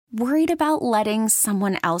Worried about letting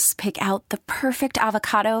someone else pick out the perfect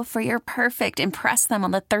avocado for your perfect impress them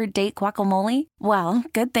on the third date guacamole? Well,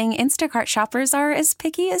 good thing Instacart shoppers are as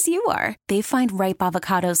picky as you are. They find ripe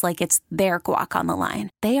avocados like it's their guac on the line.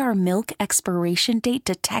 They are milk expiration date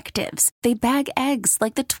detectives. They bag eggs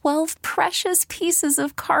like the 12 precious pieces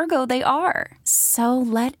of cargo they are. So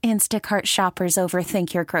let Instacart shoppers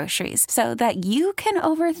overthink your groceries so that you can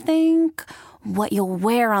overthink what you'll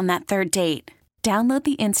wear on that third date. Download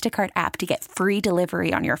the Instacart app to get free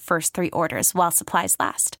delivery on your first 3 orders while supplies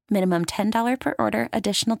last. Minimum $10 per order.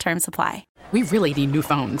 Additional terms apply. We really need new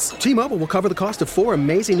phones. T-Mobile will cover the cost of 4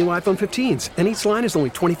 amazing new iPhone 15s, and each line is only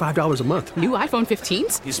 $25 a month. New iPhone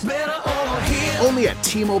 15s? It's better over here. Only at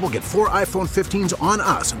T-Mobile, get 4 iPhone 15s on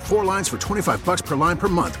us and 4 lines for $25 per line per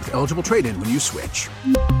month with eligible trade-in when you switch.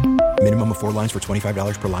 Minimum of 4 lines for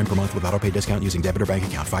 $25 per line per month with autopay discount using debit or bank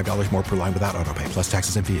account. $5 more per line without autopay, plus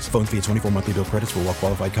taxes and fees. Phone fee at 24 monthly bill credits for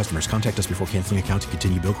well-qualified customers. Contact us before canceling account to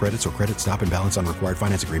continue bill credits or credit stop and balance on required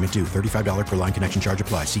finance agreement due. $35 per line connection charge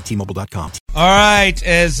applies. See T-Mobile.com. All right,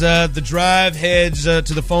 as the drive heads to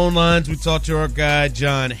the phone lines, we talked to our guy,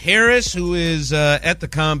 John Harris, who is at the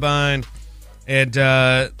Combine. And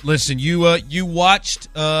listen, you watched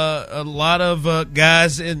a lot of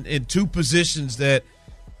guys in 2 positions that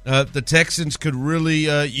the Texans could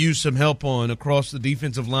really use some help on across the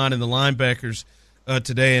defensive line and the linebackers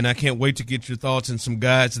today, and I can't wait to get your thoughts on some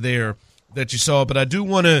guys there that you saw. But I do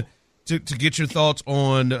want to get your thoughts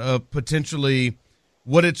on potentially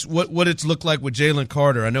what it's looked like with Jalen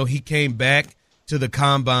Carter. I know he came back to the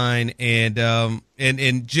Combine, and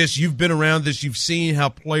just you've been around this, you've seen how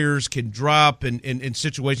players can drop in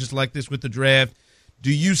situations like this with the draft.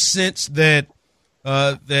 Do you sense that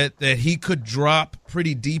he could drop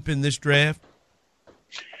pretty deep in this draft?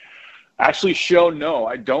 Actually, no,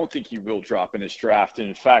 I don't think he will drop in this draft. And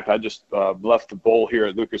in fact, I just left the bowl here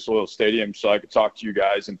at Lucas Oil Stadium so I could talk to you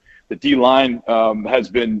guys. And the D-line has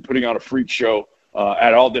been putting on a freak show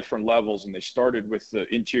at all different levels. And they started with the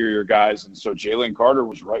interior guys. And so Jalen Carter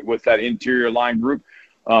was right with that interior line group,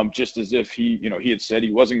 just as if he had said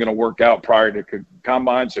he wasn't going to work out prior to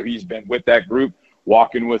Combine. So he's been with that group,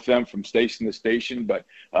 walking with them from station to station. But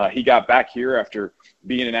he got back here after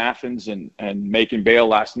being in Athens and making bail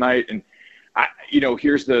last night. And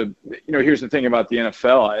here's the thing about the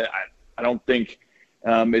NFL. I don't think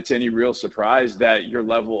it's any real surprise that your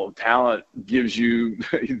level of talent gives you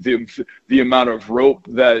the amount of rope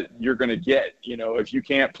that you're going to get. If you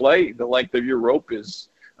can't play, the length of your rope is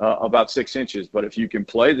about 6 inches. But if you can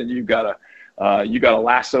play, then you got a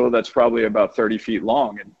lasso that's probably about 30 feet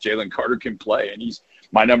long, and Jalen Carter can play, and he's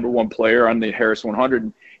my number 1 player on the Harris 100.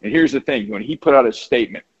 And here's the thing: when he put out his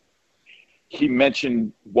statement, he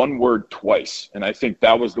mentioned one word twice, and I think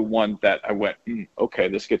that was the one that I went, okay,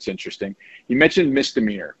 this gets interesting. He mentioned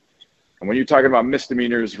misdemeanor, and when you're talking about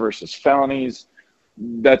misdemeanors versus felonies,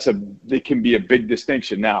 they can be a big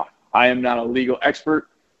distinction. Now, I am not a legal expert.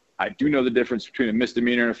 I do know the difference between a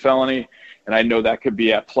misdemeanor and a felony, and I know that could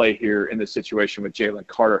be at play here in this situation with Jalen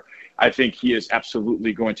Carter. I think he is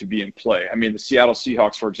absolutely going to be in play. I mean, the Seattle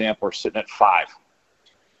Seahawks, for example, are sitting at 5.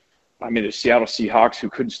 I mean, the Seattle Seahawks, who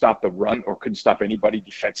couldn't stop the run or couldn't stop anybody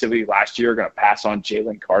defensively last year, are going to pass on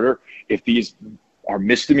Jalen Carter if these are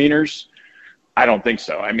misdemeanors? I don't think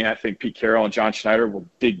so. I mean, I think Pete Carroll and John Schneider will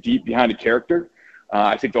dig deep behind the character.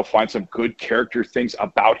 I think they'll find some good character things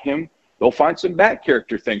about him. They'll find some bad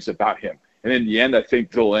character things about him. And in the end, I think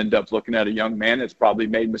they'll end up looking at a young man that's probably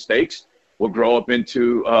made mistakes, will grow up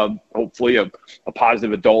into hopefully a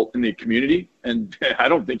positive adult in the community. And I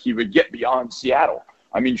don't think he would get beyond Seattle.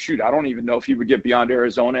 I mean, shoot, I don't even know if he would get beyond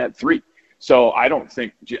Arizona at 3. So I don't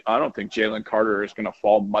think Jalen Carter is going to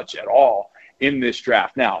fall much at all in this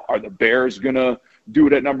draft. Now, are the Bears going to do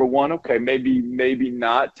it at number 1? Okay, maybe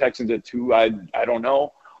not. Texans at 2, I don't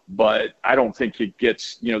know. But I don't think it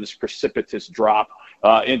gets, this precipitous drop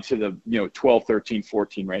into the, 12, 13,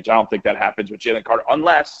 14 range. I don't think that happens with Jalen Carter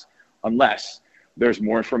unless there's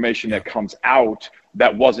more information that comes out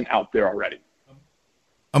that wasn't out there already.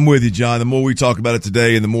 I'm with you, John. The more we talk about it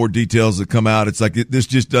today and the more details that come out, it's like this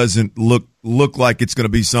just doesn't look like it's going to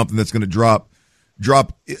be something that's going to drop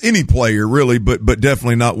any player really, but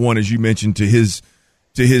definitely not one, as you mentioned, to his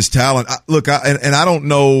talent. I don't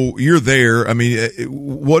know. You're there. I mean,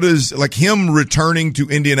 what is like him returning to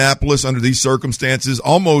Indianapolis under these circumstances,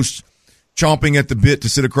 almost chomping at the bit to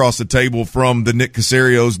sit across the table from the Nick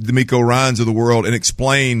Casarios, D'Amico Ryans of the world and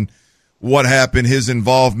explain what happened, his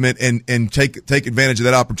involvement, and take advantage of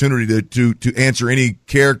that opportunity to answer any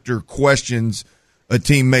character questions a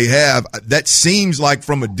team may have. That seems like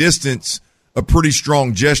from a distance a pretty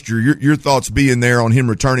strong gesture. Your thoughts being there on him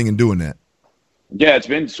returning and doing that? Yeah, it's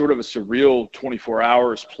been sort of a surreal 24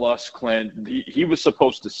 hours plus, Clint. He was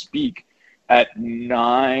supposed to speak at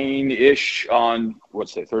 9-ish on,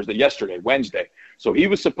 Wednesday. So he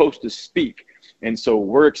was supposed to speak. And so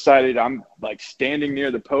we're excited. I'm like standing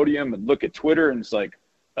near the podium and look at Twitter, and it's like,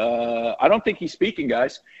 I don't think he's speaking,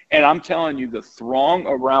 guys. And I'm telling you, the throng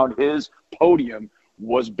around his podium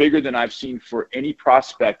was bigger than I've seen for any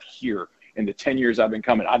prospect here in the 10 years I've been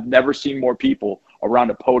coming. I've never seen more people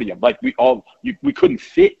around a podium. Like we couldn't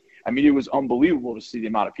fit. I mean, it was unbelievable to see the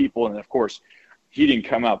amount of people. And of course, he didn't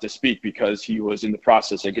come out to speak because he was in the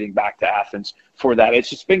process of getting back to Athens for that. It's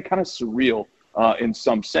just been kind of surreal in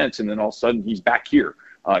some sense. And then all of a sudden he's back here.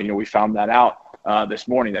 We found that out this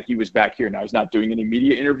morning that he was back here. Now he's not doing any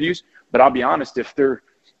media interviews, but I'll be honest, if they're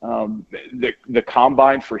the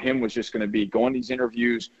combine for him was just going to be going to these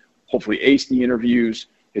interviews, hopefully ace the interviews.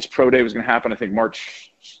 His pro day was going to happen, I think,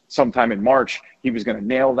 sometime in March. He was going to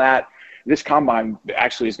nail that. This combine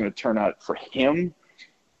actually is going to turn out for him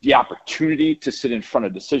the opportunity to sit in front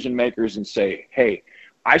of decision makers and say, hey,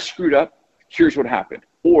 I screwed up. Here's what happened.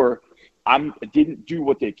 Or I didn't do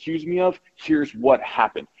what they accused me of. Here's what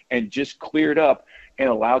happened. And just clear it up and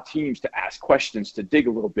allow teams to ask questions, to dig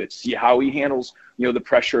a little bit, see how he handles, the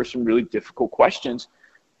pressure of some really difficult questions.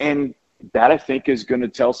 And that, I think, is going to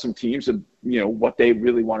tell some teams, what they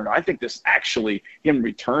really want to know. I think this actually, him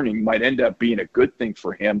returning, might end up being a good thing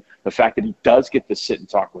for him, the fact that he does get to sit and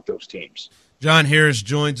talk with those teams. John Harris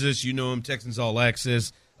joins us. You know him, Texans All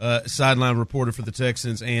Access, sideline reporter for the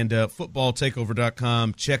Texans, and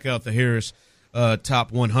footballtakeover.com. Check out the Harris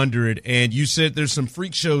Top 100. And you said there's some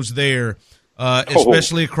freak shows there,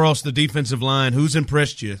 especially across the defensive line. Who's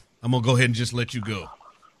impressed you? I'm going to go ahead and just let you go.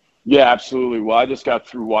 Yeah, absolutely. Well, I just got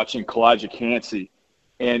through watching Kalijah Kancey,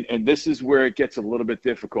 and this is where it gets a little bit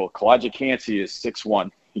difficult. Kalijah Kancey is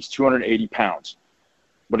 6'1". He's 280 pounds,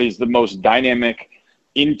 but he's the most dynamic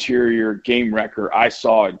interior game wrecker I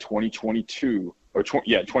saw in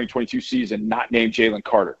 2022 season, not named Jalen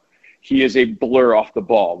Carter. He is a blur off the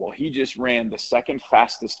ball. Well, he just ran the second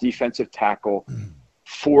fastest defensive tackle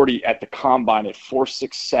 40 at the combine at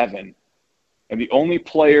 4.67, and the only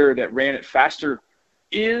player that ran it faster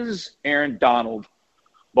is Aaron Donald,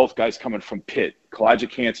 both guys coming from Pitt.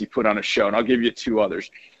 Kalijah Kancey put on a show, and I'll give you two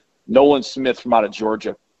others. Nolan Smith from out of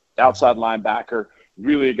Georgia, outside linebacker,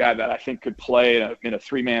 really a guy that I think could play in a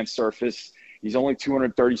three-man surface. He's only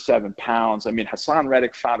 237 pounds. I mean, Hassan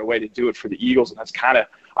Reddick found a way to do it for the Eagles, and that's kind of,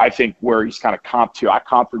 I think, where he's kind of comped to. I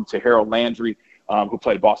comped him to Harold Landry, who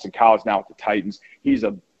played at Boston College, now with the Titans. He's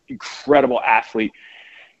an incredible athlete.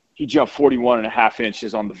 He jumped 41.5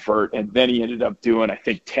 inches on the vert, and then he ended up doing, I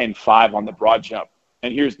think, 10.5 on the broad jump.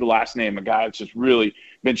 And here's the last name, a guy that's just really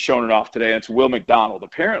been showing it off today, and it's Will McDonald.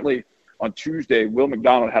 Apparently, on Tuesday, Will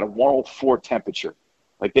McDonald had a 104 temperature.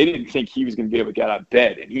 Like, they didn't think he was going to be able to get out of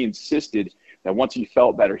bed, and he insisted that once he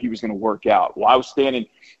felt better, he was going to work out. Well, I was standing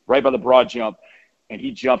right by the broad jump, and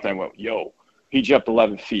he jumped, and I went, yo. He jumped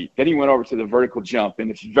 11 feet. Then he went over to the vertical jump,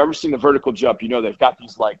 and if you've ever seen the vertical jump, they've got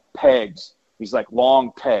these, pegs, these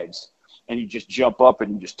long pegs, and you just jump up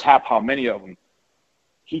and you just tap how many of them.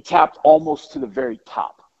 He tapped almost to the very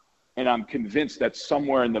top, and I'm convinced that's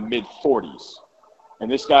somewhere in the mid-40s. And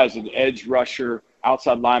this guy's an edge rusher,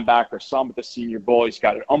 outside linebacker, some at the Senior Bowl. He's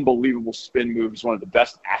got an unbelievable spin move. He's one of the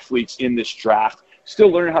best athletes in this draft. Still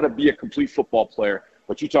learning how to be a complete football player.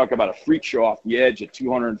 But you talk about a freak show off the edge at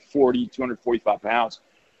 240, 245 pounds.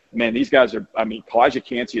 Man, these guys are – Kalijah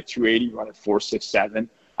Kancey at 280, running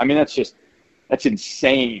 4.67. That's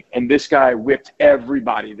insane. And this guy whipped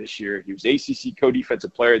everybody this year. He was ACC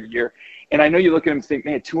Co-Defensive Player of the Year. And I know you look at him and think,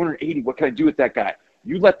 man, 280, what can I do with that guy?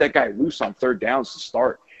 You let that guy loose on third downs to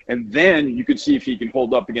start. And then you can see if he can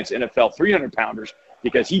hold up against NFL 300-pounders,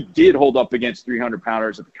 because he did hold up against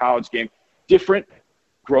 300-pounders at the college game. Different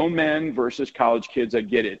grown men versus college kids, I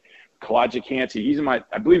get it. Kalijah Kancey,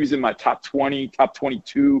 I believe he's in my top 20, top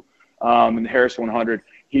 22 in the Harris 100.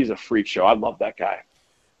 He's a freak show. I love that guy.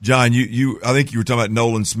 John, I think you were talking about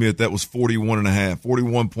Nolan Smith. That was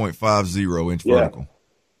 41.50 inch vertical.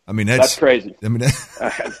 I mean, that's crazy. I mean,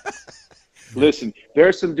 listen,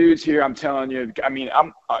 there's some dudes here, I'm telling you.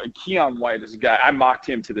 Keon White is a guy. I mocked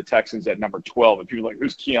him to the Texans at number 12. And people are like,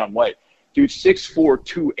 who's Keon White? Dude, 6'4",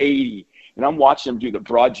 280. And I'm watching him do the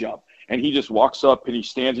broad jump. And he just walks up and he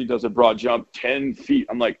stands, he does a broad jump 10 feet.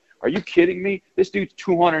 I'm like, are you kidding me? This dude's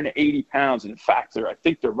 280 pounds. And in fact, I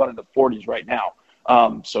think they're running the 40s right now.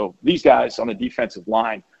 So these guys on the defensive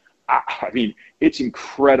line, it's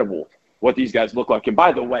incredible what these guys look like. And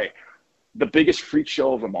by the way, the biggest freak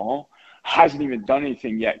show of them all hasn't even done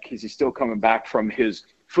anything yet because he's still coming back from his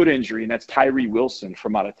foot injury, and that's Tyree Wilson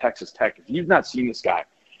from out of Texas Tech. If you've not seen this guy,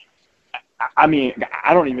 I mean,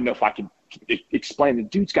 I don't even know if I can explain. The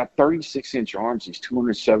dude's got 36-inch arms. He's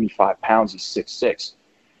 275 pounds. He's 6'6".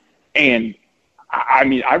 And, I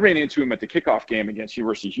mean, I ran into him at the kickoff game against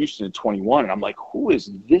University of Houston in 21, and I'm like, who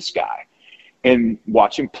is this guy? And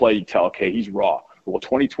watch him play, you tell, okay, he's raw. Well,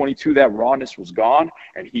 2022, that rawness was gone,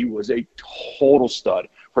 and he was a total stud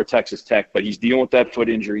for Texas Tech. But he's dealing with that foot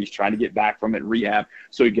injury. He's trying to get back from it in rehab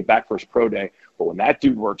so he can get back for his pro day. But when that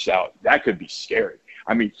dude works out, that could be scary.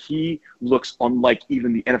 I mean, he looks unlike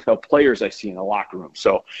even the NFL players I see in the locker room.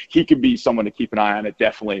 So he could be someone to keep an eye on, it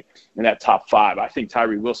definitely in that top 5. I think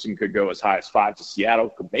Tyree Wilson could go as high as 5 to Seattle,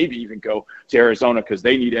 could maybe even go to Arizona because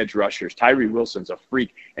they need edge rushers. Tyree Wilson's a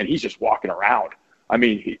freak, and he's just walking around. I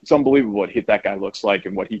mean, it's unbelievable what that guy looks like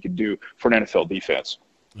and what he can do for an NFL defense.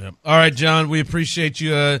 Yeah. All right, John, we appreciate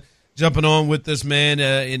you jumping on with us, man,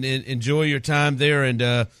 and enjoy your time there,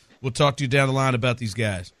 and we'll talk to you down the line about these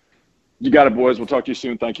guys. You got it, boys. We'll talk to you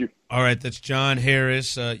soon. Thank you. All right, that's John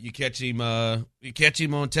Harris. You catch him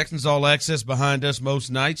on Texans All Access behind us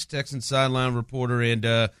most nights, Texans sideline reporter, and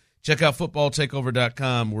check out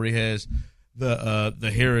footballtakeover.com where he has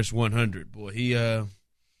the Harris 100. Boy,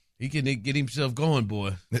 he can get himself going,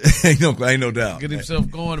 boy. ain't no doubt. Get himself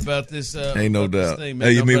going about this. Ain't no doubt. Thing,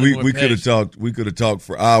 man. Hey, I mean, we could have talked. We could have talked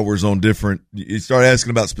for hours on different. You start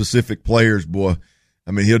asking about specific players, boy.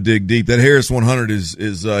 I mean, he'll dig deep. That Harris 100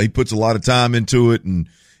 is he puts a lot of time into it, and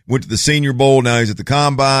went to the Senior Bowl. Now he's at the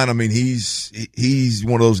Combine. I mean, he's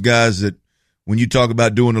one of those guys that when you talk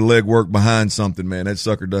about doing the legwork behind something, man, that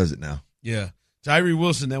sucker does it now. Yeah, Tyree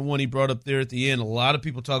Wilson, that one he brought up there at the end. A lot of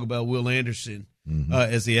people talk about Will Anderson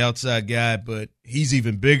as the outside guy, but he's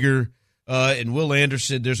even bigger. And Will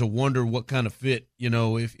Anderson, there's a wonder what kind of fit,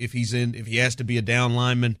 if he has to be a down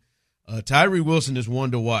lineman. Tyree Wilson is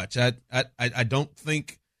one to watch. I don't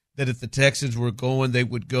think that if the Texans were going, they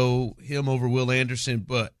would go him over Will Anderson,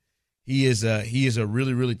 but he is a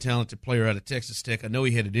really, really talented player out of Texas Tech. I know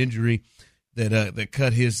he had an injury that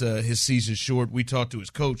cut his season short. We talked to his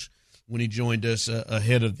coach when he joined us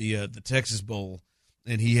ahead of the Texas Bowl,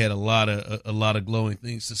 and he had a lot of glowing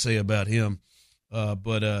things to say about him.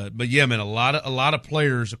 But yeah, man, a lot of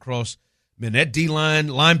players across. Man, that D-line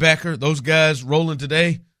linebacker, those guys rolling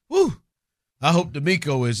today. Woo! I hope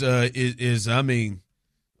D'Amico is I mean,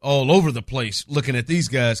 all over the place looking at these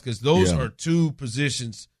guys because those are two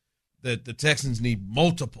positions that the Texans need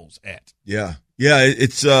multiples at. Yeah.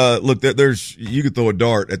 It's look, there's you could throw a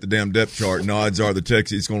dart at the damn depth chart, and odds are the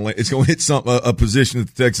Texans it's going to hit a position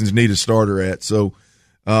that the Texans need a starter at. So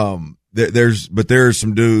there are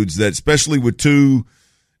some dudes that, especially with two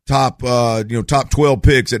top 12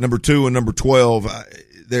 picks at number 2 and number 12,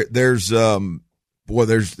 there's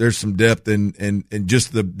some depth and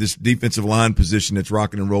just this defensive line position that's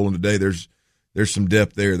rocking and rolling today. There's some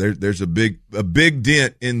depth there. There's a big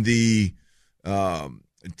dent in the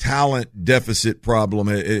talent deficit problem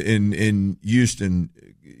in Houston.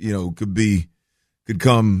 Could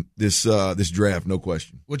come this draft, no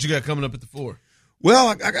question. What you got coming up at the 4? Well,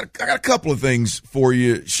 I got a couple of things for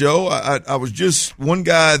you, Show. I was just one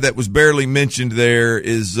guy that was barely mentioned there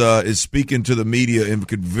is speaking to the media and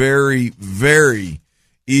could very, very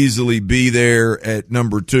easily be there at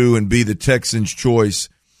number 2 and be the Texans' choice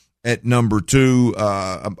at number 2.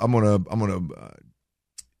 I'm gonna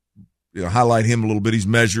highlight him a little bit. He's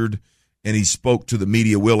measured and he spoke to the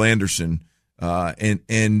media. Will Anderson, and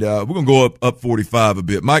we're gonna go up 45 a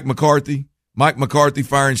bit. Mike McCarthy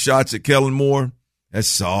firing shots at Kellen Moore. That's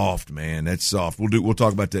soft, man. That's soft. We'll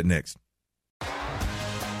talk about that next.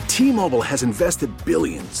 T-Mobile has invested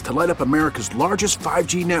billions to light up America's largest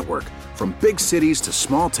 5G network, from big cities to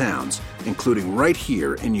small towns, including right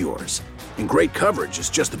here in yours. And great coverage is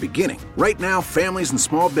just the beginning. Right now, families and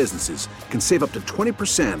small businesses can save up to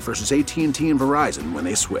 20% versus AT&T and Verizon when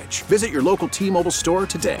they switch. Visit your local T-Mobile store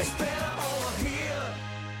today.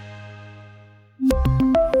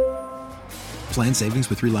 Plan savings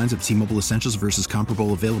with 3 lines of T-Mobile Essentials versus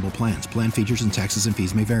comparable available plans. Plan features and taxes and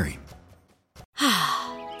fees may vary.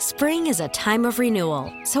 Spring is a time of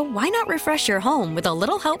renewal, so why not refresh your home with a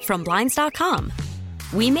little help from Blinds.com?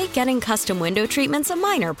 We make getting custom window treatments a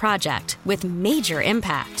minor project with major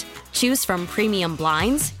impact. Choose from premium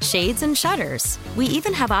blinds, shades, and shutters. We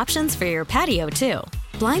even have options for your patio, too.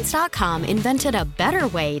 Blinds.com invented a better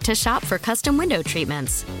way to shop for custom window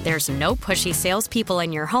treatments. There's no pushy salespeople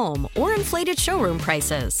in your home or inflated showroom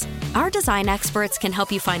prices. Our design experts can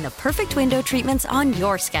help you find the perfect window treatments on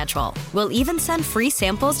your schedule. We'll even send free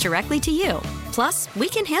samples directly to you. Plus, we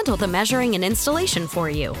can handle the measuring and installation for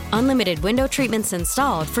you. Unlimited window treatments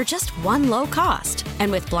installed for just one low cost. And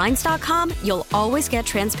with Blinds.com, you'll always get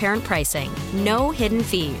transparent pricing. No hidden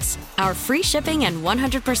fees. Our free shipping and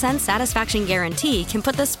 100% satisfaction guarantee can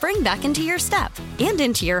put the spring back into your step and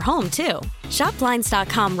into your home, too. Shop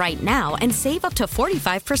Blinds.com right now and save up to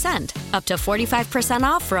 45%. Up to 45%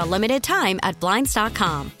 off for a limited time at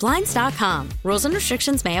Blinds.com. Blinds.com. Rules and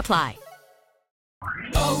restrictions may apply.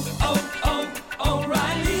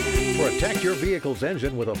 O'Reilly. Protect your vehicle's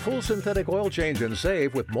engine with a full synthetic oil change and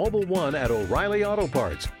save with Mobil 1 at O'Reilly Auto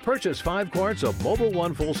Parts. Purchase 5 quarts of Mobil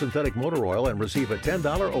 1 full synthetic motor oil and receive a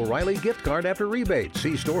 $10 O'Reilly gift card after rebate.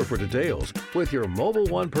 See store for details. With your Mobil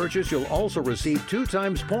 1 purchase, you'll also receive 2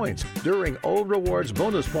 times points during O Rewards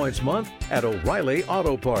Bonus Points Month at O'Reilly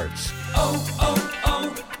Auto Parts.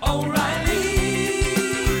 O'Reilly